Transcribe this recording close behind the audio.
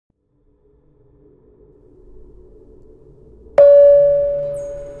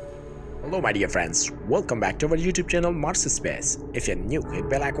Hello my dear friends, welcome back to our YouTube channel Mars Space. If you're new, hit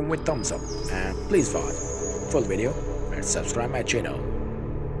bell icon with thumbs up and please watch full video and subscribe my channel.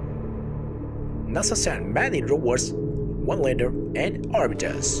 NASA sent many rovers, one lander and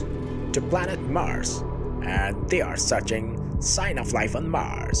orbiters to planet Mars, and they are searching sign of life on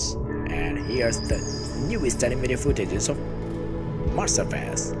Mars. And here's the newest video footages of Mars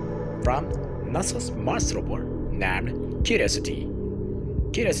surface from NASA's Mars rover named Curiosity.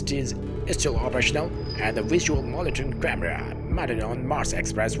 Curiosity is still operational, and the visual monitoring camera mounted on Mars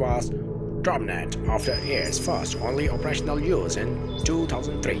Express was dormant after its first only operational use in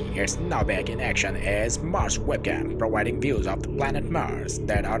 2003. It's now back in action as Mars webcam, providing views of the planet Mars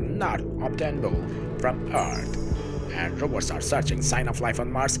that are not obtainable from Earth. And rovers are searching sign of life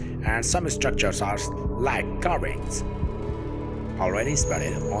on Mars, and some structures are like carvings already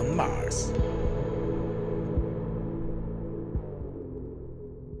spotted on Mars.